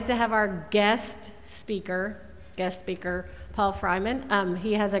To have our guest speaker, Paul Fryman.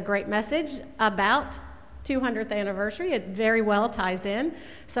 He has a great message about 200th anniversary. It very well ties in.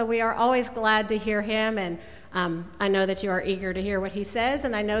 So we are always glad to hear him, and I know that you are eager to hear what he says,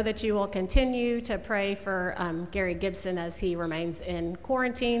 and I know that you will continue to pray for Gary Gibson as he remains in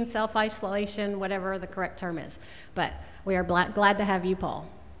quarantine, self-isolation, whatever the correct term is. But we are glad to have you, Paul.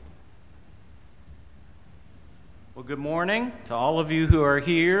 Well, good morning to all of you who are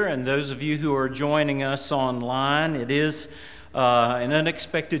here and those of you who are joining us online. It is an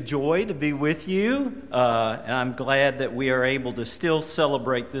unexpected joy to be with you, and I'm glad that we are able to still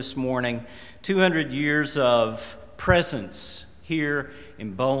celebrate this morning 200 years of presence here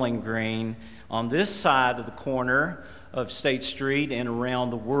in Bowling Green on this side of the corner of State Street and around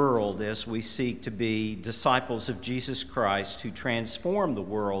the world as we seek to be disciples of Jesus Christ who transform the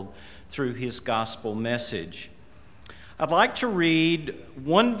world through his gospel message. I'd like to read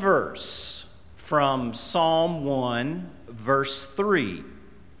one verse from Psalm 1, verse 3.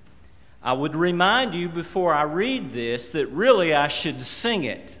 I would remind you before I read this that really I should sing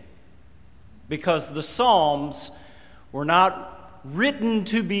it because the Psalms were not written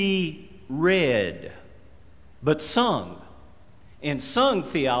to be read, but sung. And sung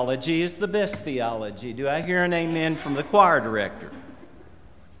theology is the best theology. Do I hear an amen from the choir director?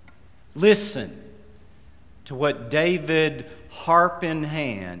 Listen to what David, harp in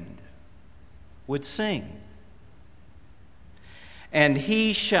hand, would sing. And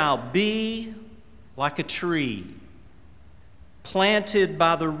he shall be like a tree planted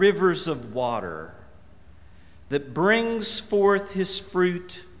by the rivers of water that brings forth his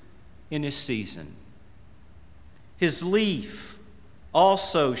fruit in his season. His leaf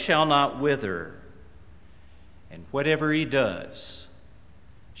also shall not wither, and whatever he does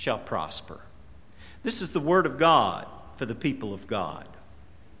shall prosper. This is the word of God for the people of God.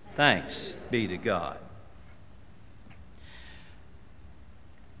 Thanks be to God.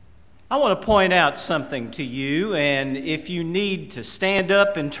 I want to point out something to you, and if you need to stand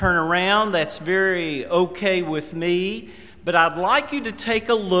up and turn around, that's very okay with me. But I'd like you to take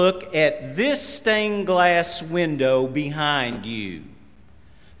a look at this stained glass window behind you.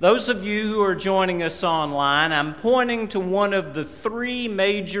 Those of you who are joining us online, I'm pointing to one of the three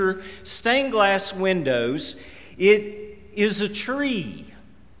major stained glass windows. It is a tree,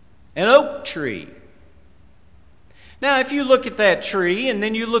 an oak tree. Now, if you look at that tree and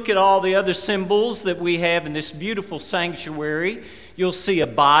then you look at all the other symbols that we have in this beautiful sanctuary, you'll see a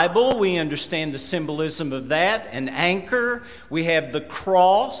Bible. We understand the symbolism of that, an anchor. We have the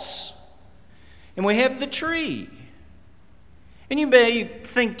cross, and we have the tree. And you may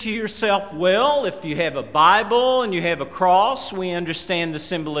think to yourself, well, if you have a Bible and you have a cross, we understand the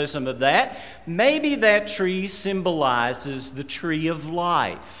symbolism of that. Maybe that tree symbolizes the tree of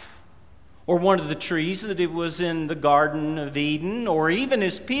life, or one of the trees that it was in the Garden of Eden, or even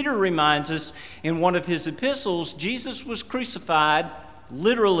as Peter reminds us in one of his epistles, Jesus was crucified,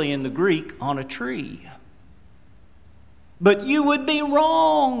 literally in the Greek, on a tree. But you would be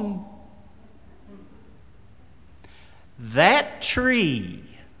wrong. That tree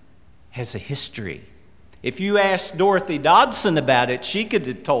has a history. If you asked Dorothy Dodson about it, she could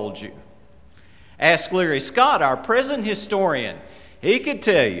have told you. Ask Larry Scott, our present historian. He could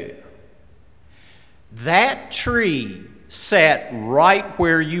tell you. That tree sat right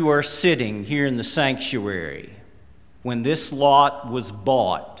where you are sitting here in the sanctuary when this lot was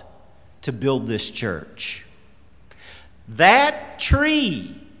bought to build this church. That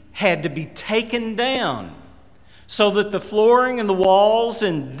tree had to be taken down so that the flooring and the walls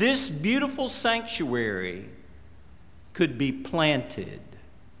in this beautiful sanctuary could be planted.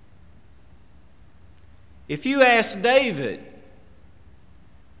 If you ask David,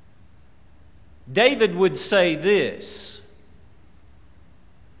 David would say this: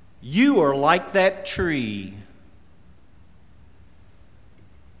 you are like that tree.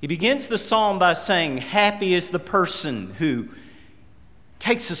 He begins the psalm by saying, happy is the person who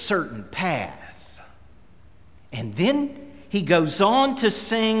takes a certain path. And then he goes on to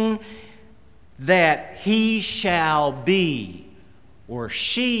sing that he shall be, or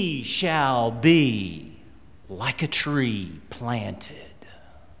she shall be, like a tree planted.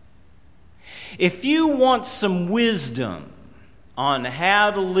 If you want some wisdom on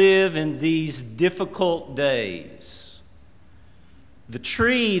how to live in these difficult days, the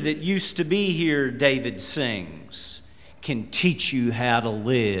tree that used to be here, David sings, can teach you how to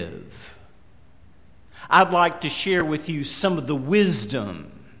live. I'd like to share with you some of the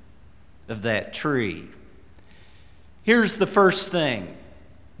wisdom of that tree. Here's the first thing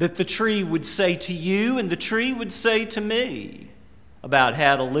that the tree would say to you and the tree would say to me. about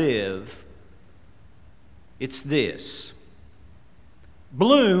how to live, it's this: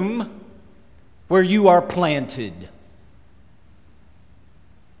 bloom where you are planted.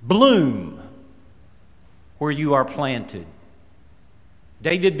 Bloom where you are planted.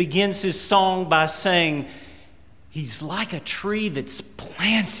 David begins his song by saying he's like a tree that's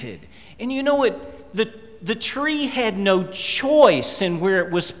planted. And you know what? The tree had no choice in where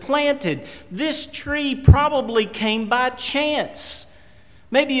it was planted. This tree probably came by chance.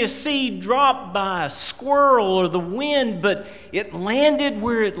 Maybe a seed dropped by a squirrel or the wind, but it landed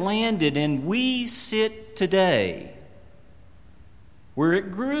where it landed, and we sit today where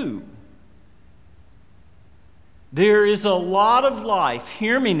it grew. There is a lot of life,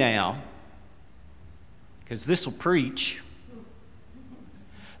 hear me now, because this will preach.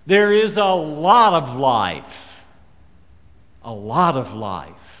 There is a lot of life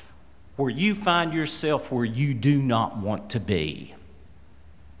where you find yourself where you do not want to be,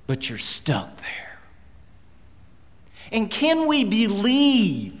 but you're stuck there. And can we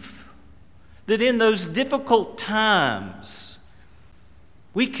believe that in those difficult times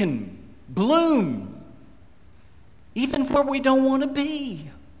we can bloom even where we don't want to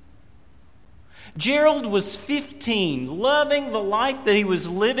be? Gerald was 15, loving the life that he was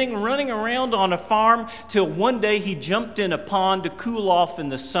living, running around on a farm, till one day he jumped in a pond to cool off in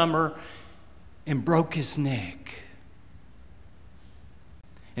the summer and broke his neck.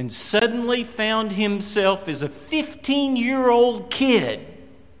 And suddenly found himself as a 15-year-old kid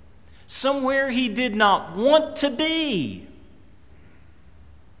somewhere he did not want to be.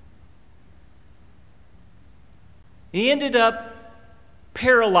 He ended up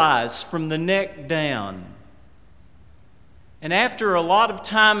paralyzed from the neck down. And after a lot of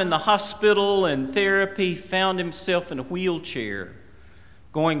time in the hospital and therapy, found himself in a wheelchair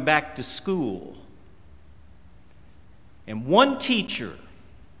going back to school. And one teacher,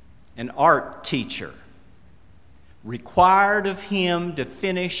 an art teacher, required of him to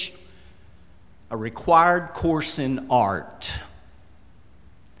finish a required course in art.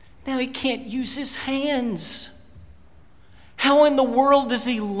 Now he can't use his hands. How in the world does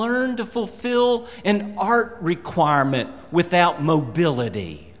he learn to fulfill an art requirement without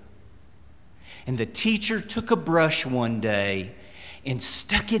mobility? And the teacher took a brush one day and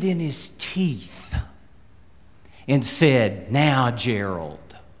stuck it in his teeth and said, "Now,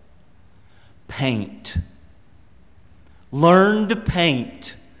 Gerald, paint. Learn to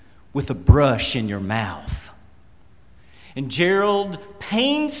paint with a brush in your mouth." And Gerald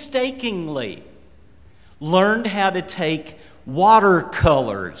painstakingly learned how to take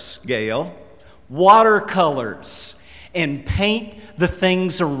watercolors, Gail, watercolors, and paint the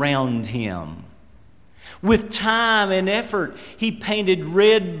things around him. With time and effort, he painted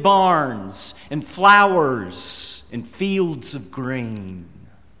red barns and flowers and fields of green.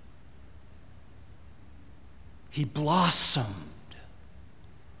 He blossomed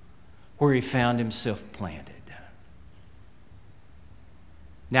where he found himself planted.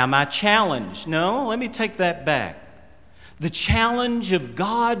 Now, my challenge, no, let me take that back. The challenge of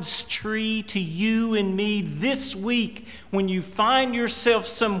God's tree to you and me this week, when you find yourself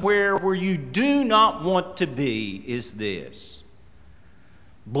somewhere where you do not want to be, is this: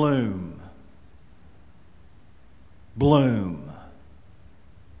 bloom. Bloom.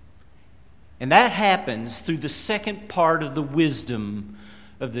 And that happens through the second part of the wisdom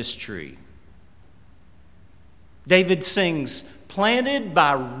of this tree. David sings, "Planted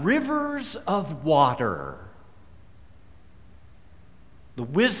by rivers of water." The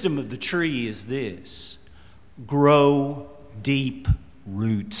wisdom of the tree is this: grow deep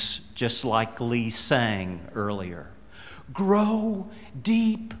roots, just like Lee sang earlier. Grow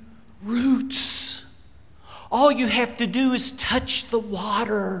deep roots. All you have to do is touch the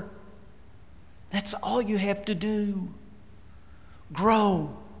water. That's all you have to do.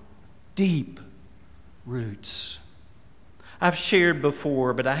 Grow deep roots. I've shared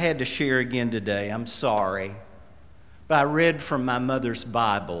before, but I had to share again today. I'm sorry. But I read from my mother's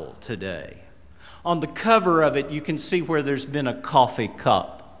Bible today. On the cover of it, you can see where there's been a coffee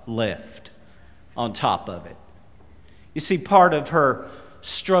cup left on top of it. You see, part of her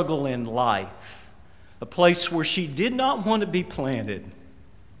struggle in life, a place where she did not want to be planted,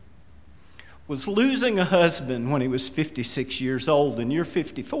 was losing a husband when he was 56 years old, and you're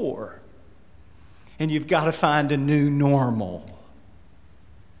 54. And you've got to find a new normal.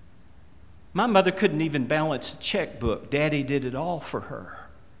 My mother couldn't even balance a checkbook. Daddy did it all for her.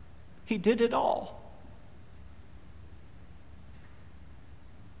 He did it all.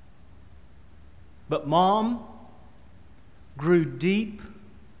 But Mom grew deep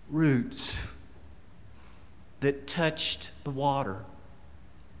roots that touched the water.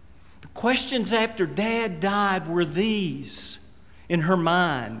 questions after Dad died were these in her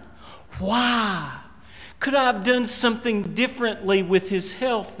mind. Why? Could I have done something differently with his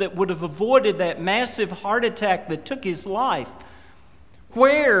health that would have avoided that massive heart attack that took his life?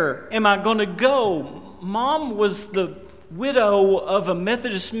 Where am I going to go? Mom was the widow of a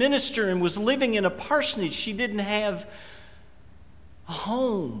Methodist minister and was living in a parsonage. She didn't have a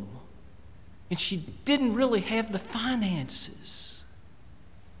home, and she didn't really have the finances.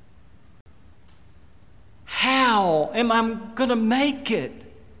 How am I going to make it?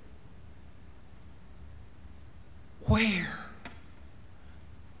 Where?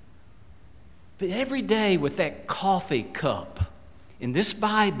 But every day with that coffee cup in this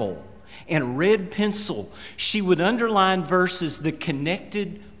Bible and a red pencil, she would underline verses that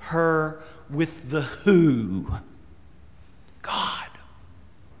connected her with the who. God.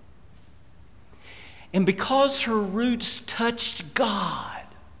 And because her roots touched God,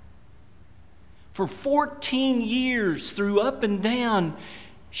 for 14 years through up and down,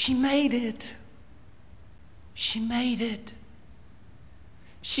 she made it. She made it.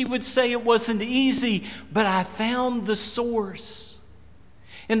 She would say it wasn't easy, but I found the source.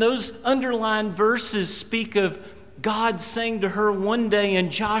 And those underlined verses speak of God saying to her one day in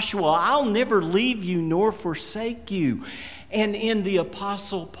Joshua, I'll never leave you nor forsake you. And in the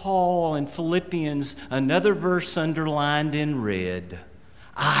Apostle Paul in Philippians, another verse underlined in red,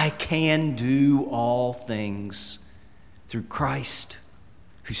 I can do all things through Christ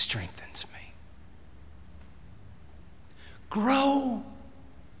who strengthens me. Grow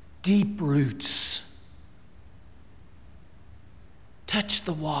deep roots. Touch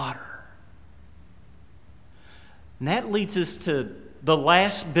the water. And that leads us to the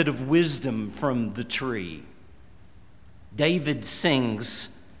last bit of wisdom from the tree. David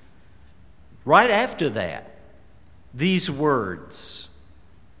sings right after that these words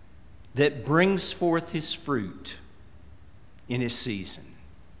that brings forth his fruit in his season.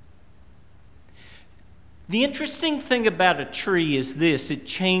 The interesting thing about a tree is this: it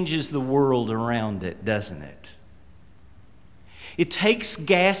changes the world around it, doesn't it? It takes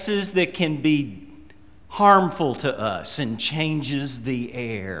gases that can be harmful to us and changes the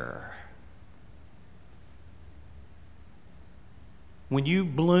air. When you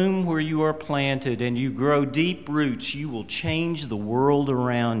bloom where you are planted and you grow deep roots, you will change the world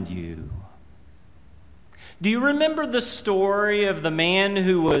around you. Do you remember the story of the man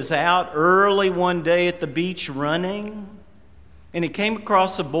who was out early one day at the beach running? And he came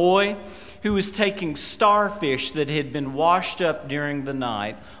across a boy who was taking starfish that had been washed up during the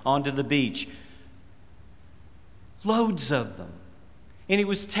night onto the beach. Loads of them. And he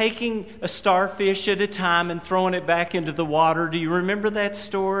was taking a starfish at a time and throwing it back into the water. Do you remember that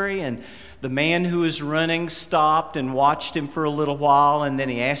story? And the man who was running stopped and watched him for a little while, and then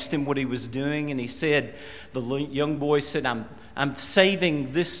he asked him what he was doing, and he said, the young boy said, I'm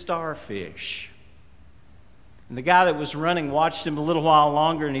saving this starfish. And the guy that was running watched him a little while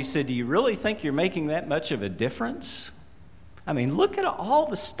longer, and he said, do you really think you're making that much of a difference? I mean, look at all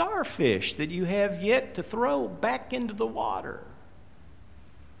the starfish that you have yet to throw back into the water.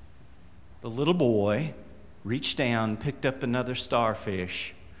 The little boy reached down, picked up another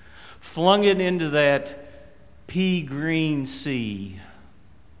starfish, flung it into that pea-green sea,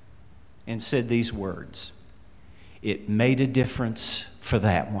 and said these words, it made a difference for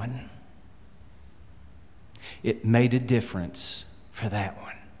that one. It made a difference for that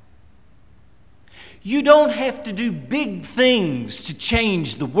one. You don't have to do big things to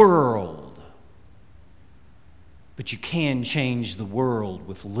change the world, but you can change the world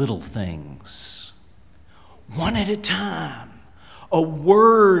with little things. One at a time. A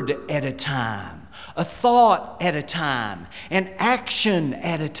word at a time, a thought at a time, an action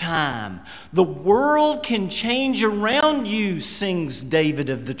at a time. The world can change around you, sings David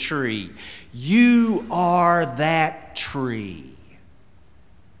of the tree. You are that tree.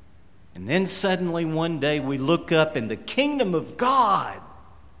 And then suddenly one day we look up and the kingdom of God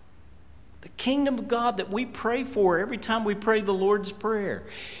that we pray for every time we pray the Lord's Prayer,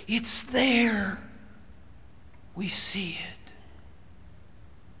 it's there. We see it.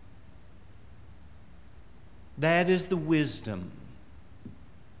 That is the wisdom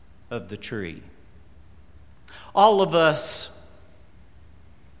of the tree. All of us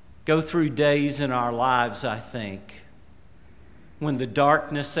go through days in our lives, I think, when the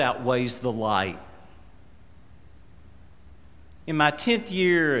darkness outweighs the light. In my 10th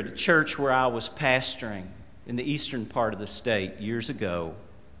year at a church where I was pastoring in the eastern part of the state years ago,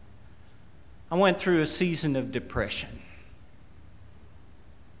 I went through a season of depression.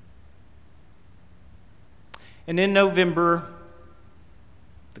 And in November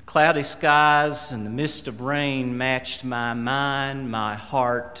The cloudy skies and the mist of rain matched my mind, my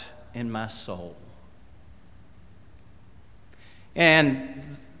heart, and my soul.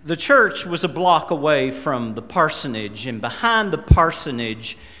 And the church was a block away from the parsonage, and behind the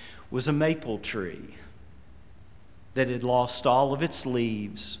parsonage was a maple tree that had lost all of its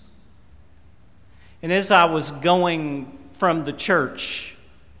leaves. And as I was going from the church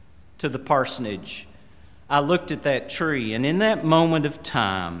to the parsonage, I looked at that tree, and in that moment of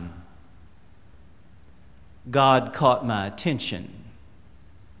time, God caught my attention.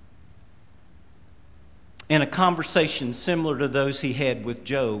 And a conversation similar to those he had with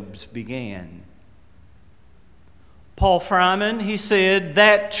Job's began. Paul Fryman, he said,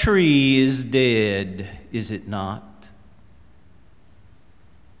 "That tree is dead, is it not?"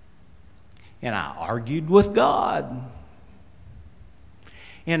 And I argued with God.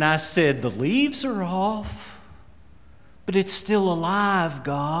 And I said, "The leaves are off, but it's still alive,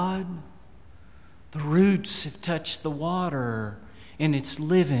 God. The roots have touched the water, and it's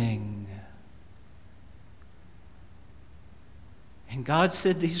living." And God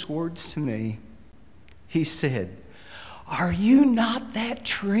said these words to me. He said, "Are you not that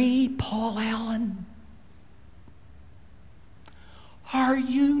tree, Paul Allen? Are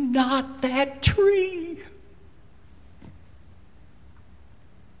you not that tree?"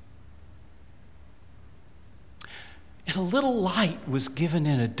 And a little light was given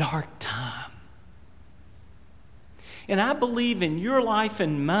in a dark time. And I believe in your life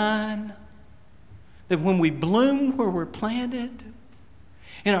and mine that when we bloom where we're planted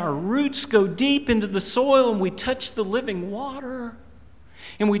and our roots go deep into the soil and we touch the living water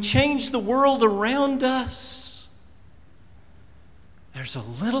and we change the world around us, there's a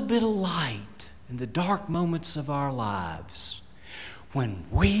little bit of light in the dark moments of our lives when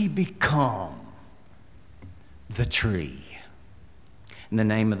we become the tree. In the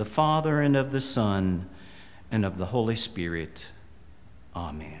name of the Father, and of the Son, and of the Holy Spirit.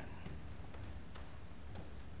 Amen.